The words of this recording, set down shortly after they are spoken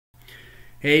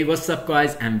Hey, what's up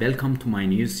guys, and welcome to my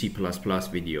new C++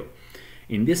 video.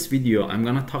 In this video I'm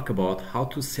gonna talk about how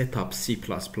to set up C++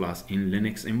 in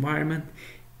Linux environment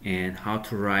and how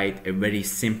to write a very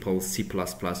simple C++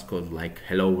 code like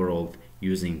hello world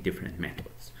using different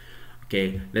methods.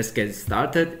 Okay, let's get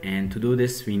started, and to do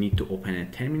this we need to open a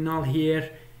terminal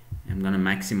here. I'm gonna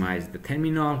maximize the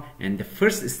terminal, and the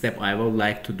first step I would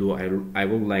like to do, I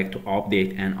would like to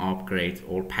update and upgrade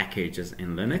all packages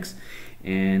in Linux,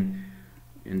 and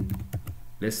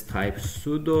let's type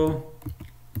sudo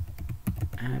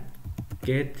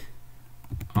apt-get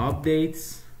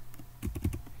updates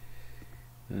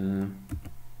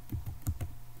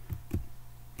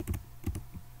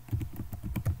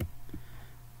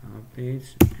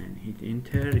updates and hit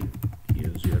enter.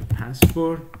 Use your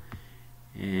password,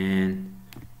 and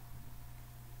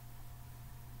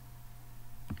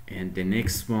the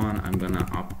next one I'm gonna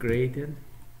upgrade it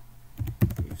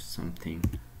if something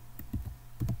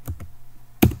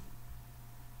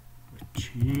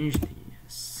changed.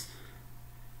 Yes,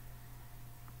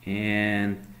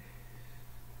 and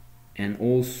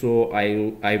also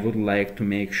I would like to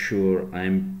make sure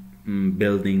I'm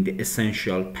building the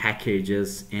essential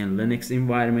packages in Linux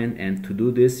environment, and to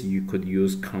do this you could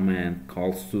use command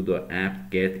called sudo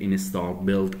apt-get install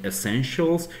build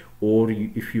essentials, or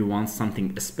if you want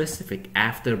something specific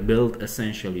after build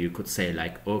essential you could say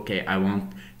like, okay, I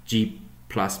want G++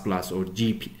 or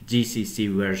GCC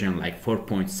version like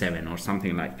 4.7 or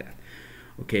something like that.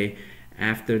 Okay,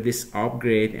 after this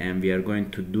upgrade, and we are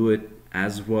going to do it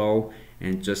as well,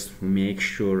 and just make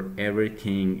sure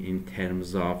everything in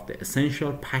terms of the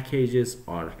essential packages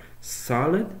are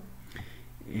solid.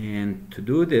 And to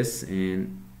do this,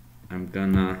 and I'm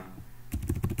gonna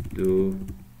do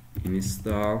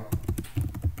install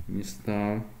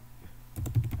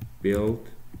build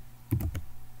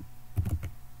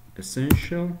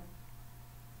essential,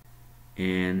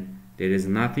 and there is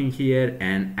nothing here.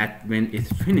 And when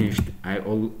it's finished, I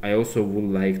also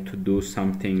would like to do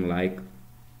something like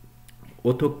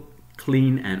auto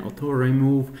clean and auto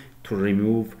remove to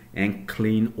remove and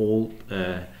clean all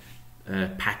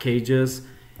packages,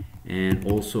 and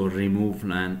also remove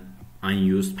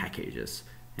unused packages.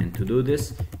 And to do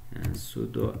this,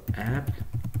 sudo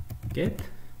apt-get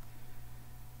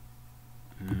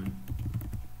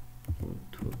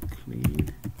auto clean,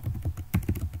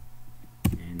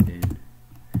 and then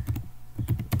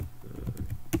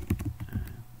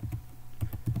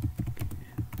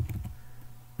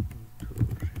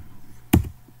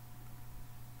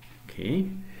okay,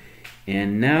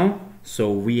 and now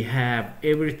so we have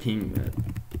everything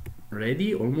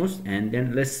ready almost, and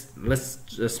then let's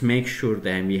just make sure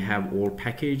that we have all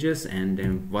packages. And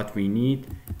then what we need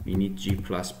G++,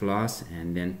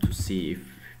 and then to see if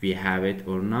we have it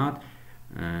or not,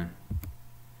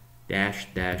 dash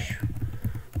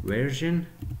version,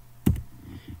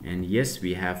 and yes,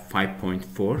 we have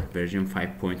 5.4 version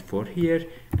 5.4 here.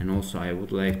 And also I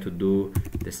would like to do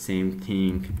the same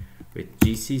thing with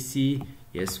GCC,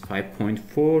 yes,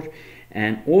 5.4.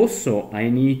 and also I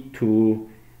need to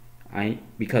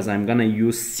because I'm gonna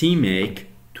use CMake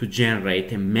to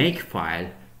generate a make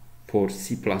file for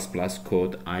C++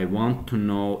 code, I want to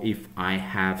know if I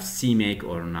have CMake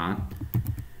or not.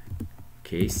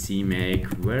 Okay,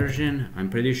 CMake version, I'm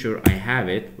pretty sure I have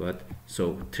it, but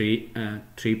so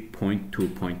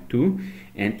 3.2.2.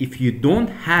 and if you don't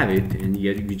have it, and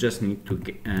you just need to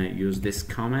use this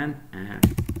command,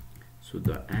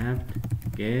 sudo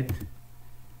apt-get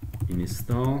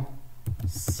install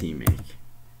CMake.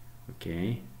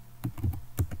 Okay,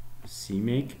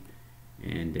 CMake,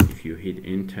 and then if you hit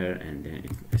enter, and then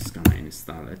it's gonna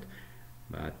install it,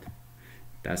 but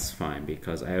that's fine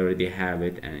because I already have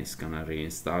it and it's gonna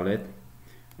reinstall it.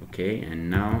 Okay, and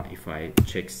now if I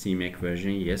check CMake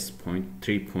version, yes,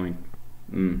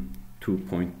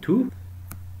 3.2.2.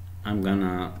 I'm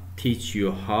gonna teach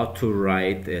you how to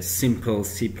write a simple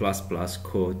C++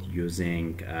 code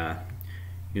using a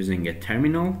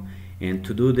terminal. And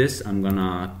to do this, I'm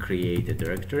gonna create a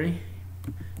directory.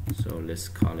 So let's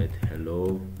call it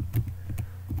hello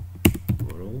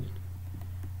world.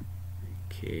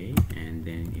 Okay, and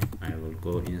then if I will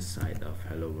go inside of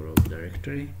hello world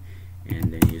directory,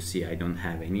 and then you see I don't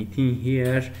have anything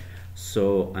here.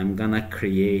 So I'm gonna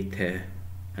create a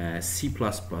C++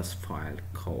 file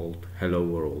called hello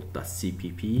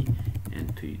world.cpp,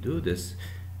 and to do this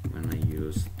I'm gonna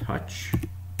use touch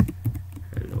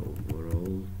hello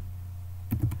world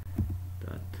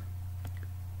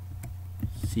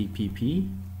cpp.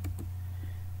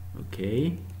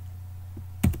 Okay,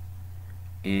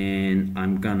 and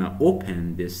I'm gonna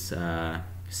open this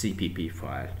cpp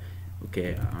file.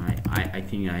 Okay, I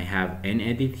think I have an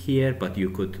edit here, but you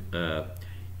could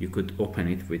open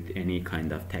it with any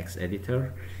kind of text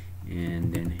editor.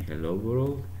 And then hello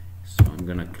world, so I'm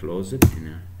gonna close it,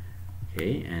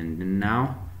 okay. And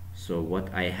now, so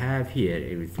what I have here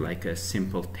is like a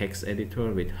simple text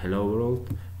editor with hello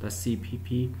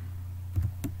world.cpp.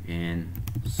 And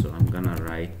so I'm gonna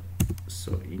write,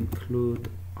 so include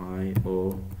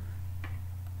IO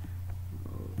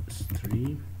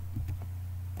stream,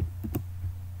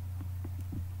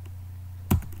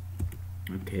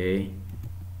 okay,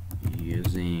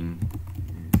 using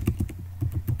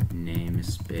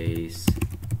namespace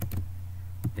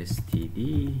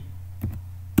std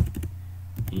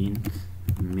int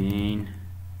main,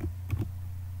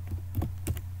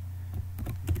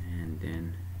 and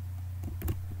then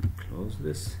close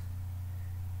this,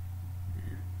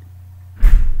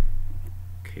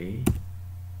 okay.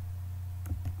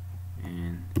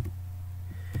 And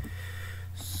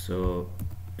so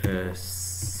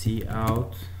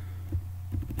cout,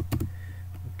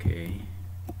 okay,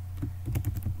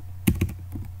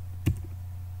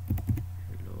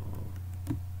 hello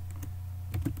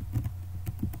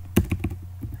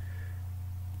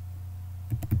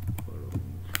world,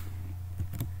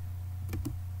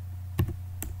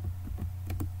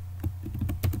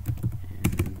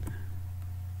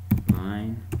 and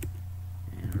line,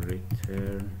 and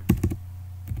return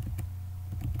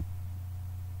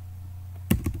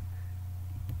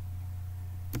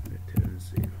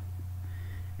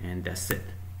and that's it.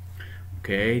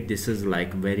 Okay, this is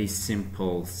like very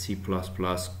simple C++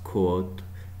 code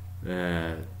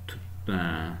to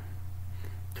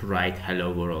write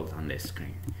hello world on the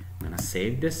screen. I'm gonna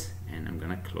save this and I'm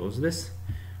gonna close this.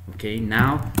 Okay,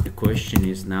 now the question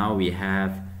is, now we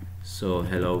have so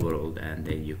hello world, and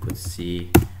then you could see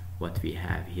what we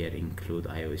have here: include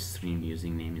IO stream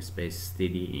using namespace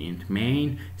std int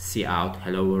main, cout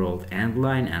hello world end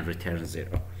line, and return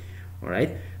 0. All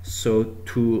right, so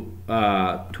to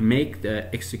make the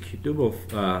executable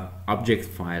object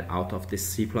file out of this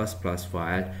C++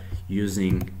 file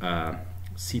using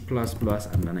C++,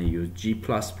 I'm gonna use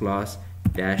G++-O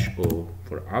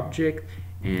for object,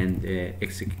 and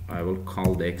I will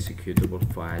call the executable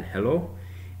file hello,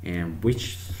 and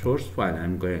which source file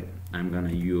I'm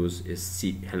gonna use is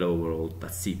hello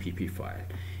world.cpp file.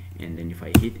 And then if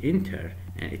I hit enter,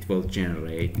 and it will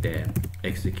generate the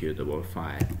executable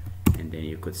file. And then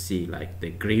you could see like the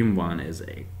green one is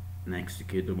an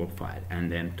executable file.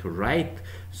 And then to write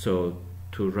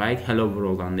hello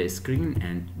world on the screen,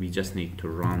 and we just need to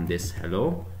run this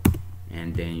hello,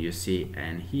 and then you see,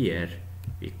 and here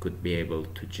we could be able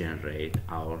to generate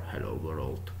our hello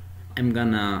world. I'm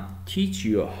gonna teach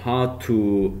you how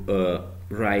to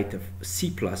write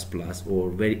C++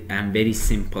 or very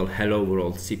simple hello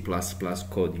world C++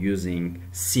 code using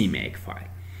CMake file.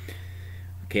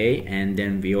 Okay, and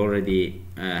then we already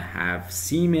have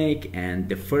CMake, and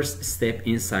the first step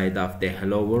inside of the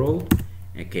hello world,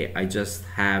 okay, I just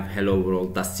have hello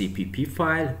world.cpp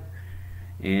file,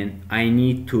 and I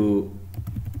need to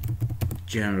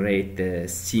generate the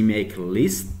CMake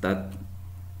list.txt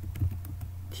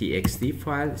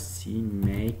file,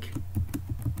 CMake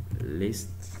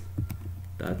list.txt.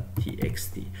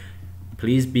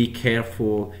 Please be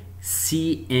careful.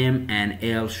 C, M, and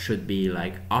L should be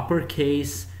like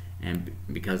uppercase, and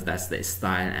because that's the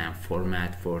style and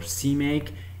format for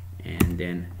CMake. And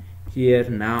then here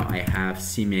now I have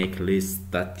CMake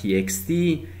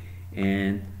list.txt,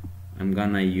 and I'm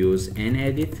gonna use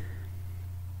nedit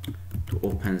to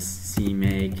open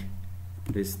CMake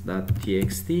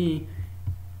list.txt.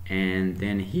 And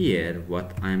then here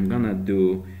what I'm gonna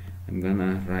do, I'm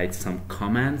gonna write some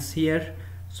commands here.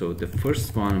 So the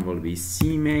first one will be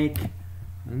CMake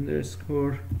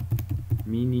underscore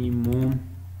minimum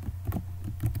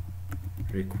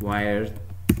required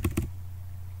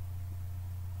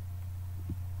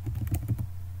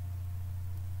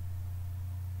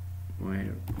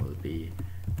where will be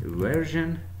the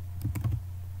version.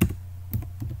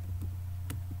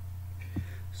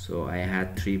 So I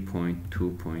had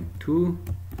 3.2.2,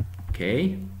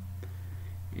 okay,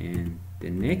 and the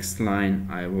next line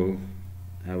I will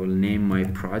name my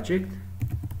project.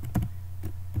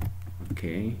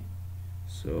 Okay,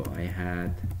 so I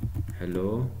had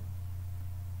hello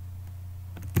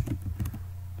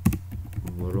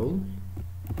world,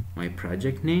 my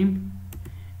project name,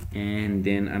 and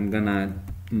then I'm gonna,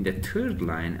 in the third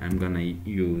line, I'm gonna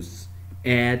use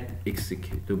add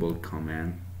executable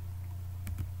command.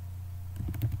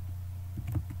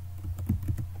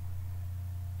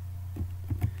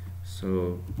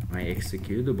 So my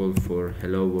executable for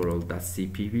hello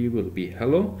world.cpp will be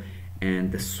hello,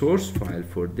 and the source file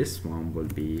for this one will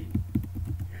be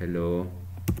hello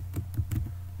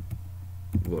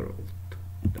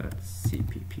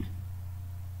world.cpp.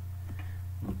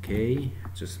 okay,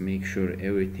 just make sure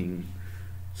everything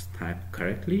is typed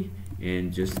correctly,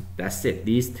 and just that's it,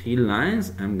 these 3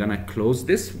 lines. I'm gonna close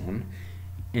this one,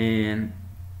 and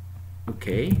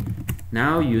okay,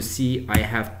 now you see I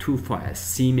have 2 files,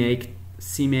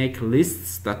 CMake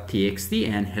lists.txt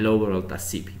and hello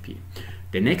world.cpp.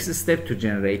 The next step to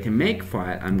generate a make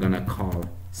file, I'm gonna call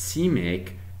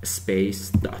CMake space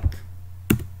dot.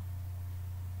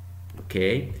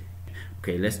 Okay,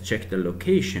 let's check the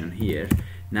location here.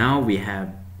 Now we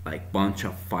have like bunch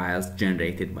of files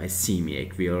generated by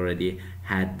CMake. We already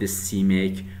had this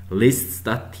CMake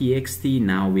lists.txt.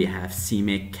 Now we have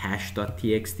CMake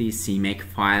cache.txt, CMake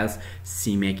files,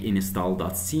 CMake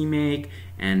install.cmake,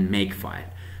 and make file.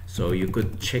 So you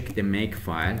could check the make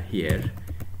file here,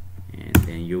 and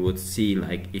then you would see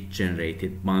like it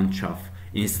generated bunch of,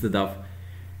 instead of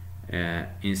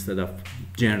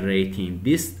generating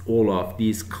all of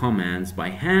these commands by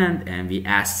hand, and we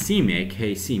ask CMake,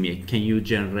 hey CMake, can you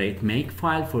generate make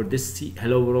file for this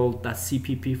hello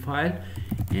world.cpp file,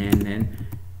 and then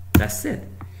that's it.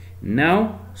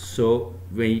 Now, so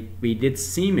we did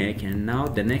CMake, and now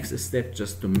the next step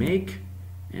just to make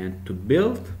and to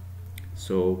build.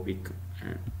 So we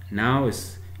now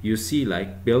is, you see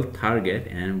like build target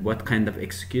and what kind of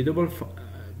executable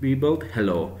we built,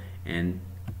 hello, and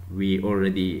we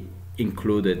already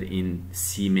included in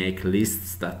CMake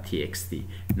lists.txt.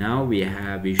 Now we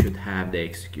should have the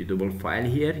executable file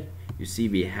here. You see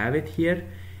we have it here,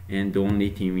 and the only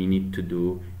thing we need to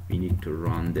do, we need to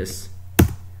run this,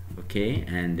 okay,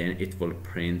 and then it will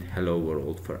print hello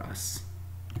world for us.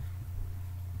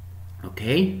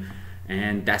 Okay,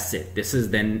 and that's it. This is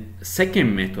then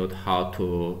second method how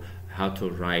to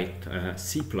write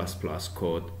C++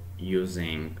 code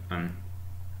using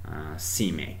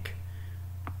CMake.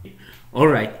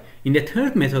 Alright, in the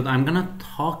third method I'm gonna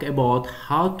talk about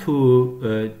how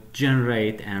to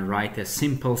generate and write a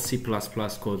simple C++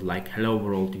 code like hello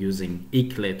world using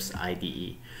Eclipse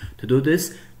IDE. To do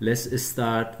this, let's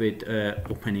start with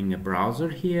opening a browser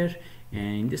here,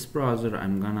 and in this browser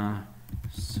I'm gonna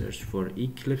search for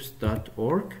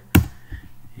eclipse.org,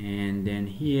 and then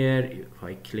here if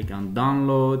I click on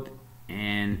download,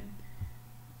 and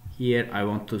here I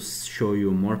want to show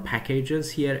you more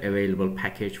packages here, available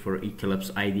package for Eclipse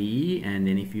IDE, and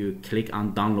then if you click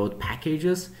on download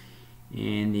packages,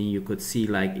 and then you could see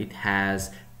like it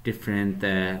has different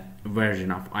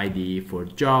version of IDE for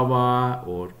Java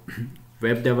or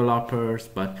web developers,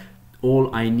 but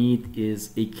all I need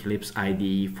is Eclipse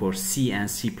IDE for C and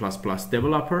C++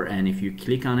 developer, and if you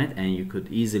click on it, and you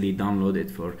could easily download it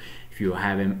for if you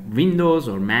have a Windows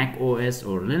or Mac OS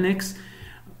or Linux,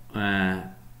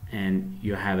 and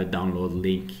you have a download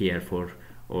link here for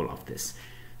all of this.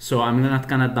 So I'm not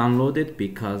gonna download it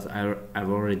because I've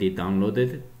already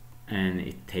downloaded it and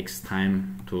it takes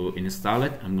time to install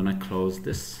it. I'm gonna close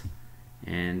this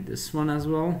and this one as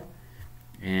well,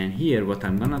 and here what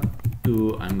I'm gonna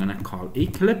do, I'm gonna call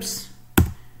Eclipse,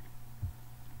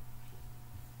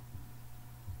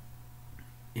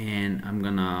 and I'm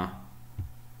gonna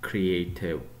create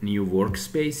a new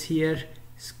workspace here.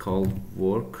 It's called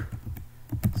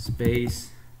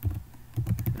workspace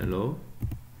hello.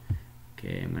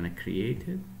 Okay, I'm gonna create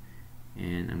it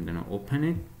and I'm gonna open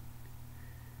it.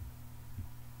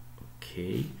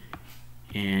 Okay,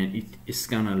 and it is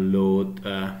gonna load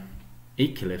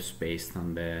Eclipse based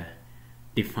on the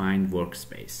defined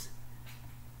workspace.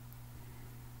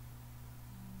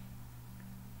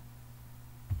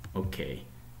 Okay,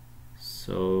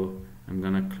 so I'm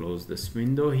gonna close this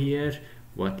window here.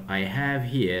 What I have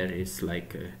here is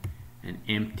like an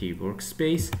empty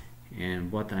workspace,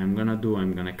 and what I'm gonna do,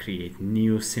 I'm gonna create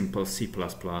new simple C++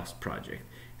 project.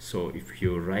 So if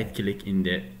you right click in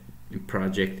the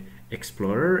project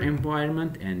explorer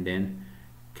environment and then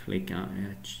click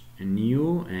on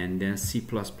new and then C++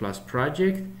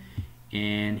 project,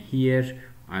 and here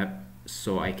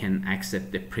so I can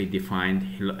accept the predefined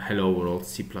hello world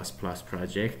C++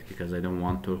 project because I don't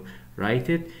want to write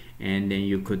it, and then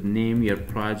you could name your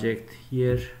project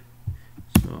here.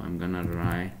 So I'm gonna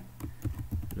write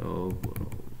hello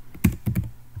world.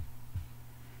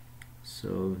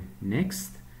 So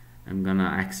next I'm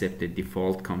gonna accept the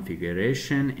default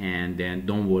configuration, and then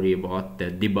don't worry about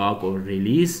the debug or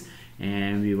release,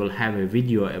 and we will have a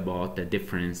video about the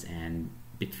difference and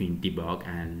between debug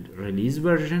and release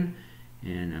version.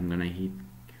 And I'm gonna hit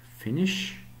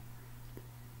finish,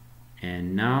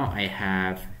 and now I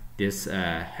have this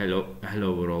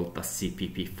hello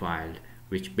world.cpp file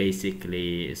which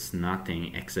basically is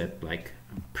nothing except like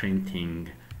printing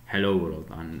hello world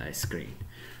on the screen.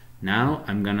 Now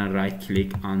I'm gonna right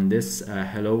click on this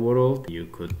hello world. You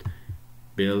could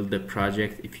build the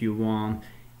project if you want,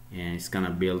 and it's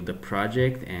gonna build the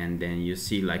project, and then you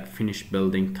see like finish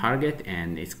building target,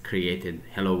 and it's created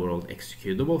hello world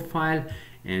executable file.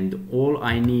 And all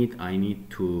I need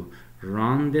to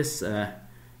run this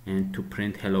and to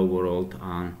print hello world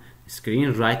on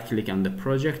screen. Right click on the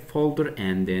project folder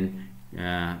and then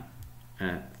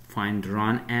find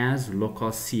run as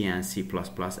local C and C++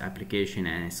 application,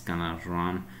 and it's gonna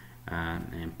run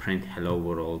and print hello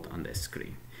world on the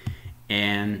screen.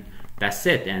 And that's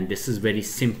it. And this is very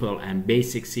simple and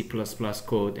basic C++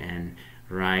 code, and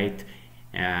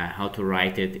how to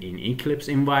write it in Eclipse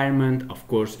environment. Of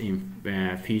course, in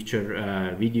future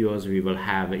videos we will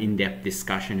have an in-depth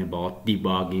discussion about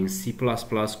debugging C++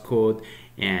 code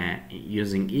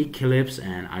using Eclipse,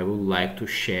 and I would like to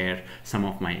share some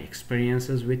of my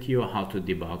experiences with you, how to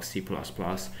debug C++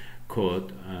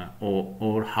 code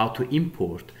or how to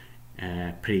import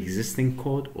pre-existing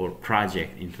code or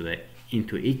project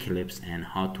into Eclipse, and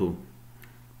how to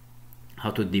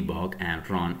debug and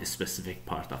run a specific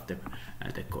part of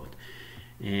the code.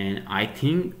 And I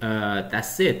think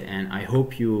that's it, and I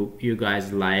hope you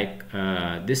guys like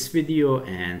this video,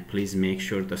 and please make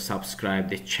sure to subscribe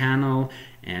the channel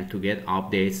and to get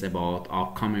updates about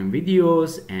upcoming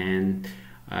videos. And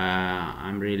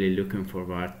I'm really looking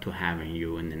forward to having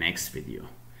you in the next video.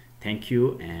 Thank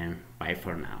you, and bye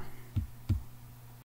for now.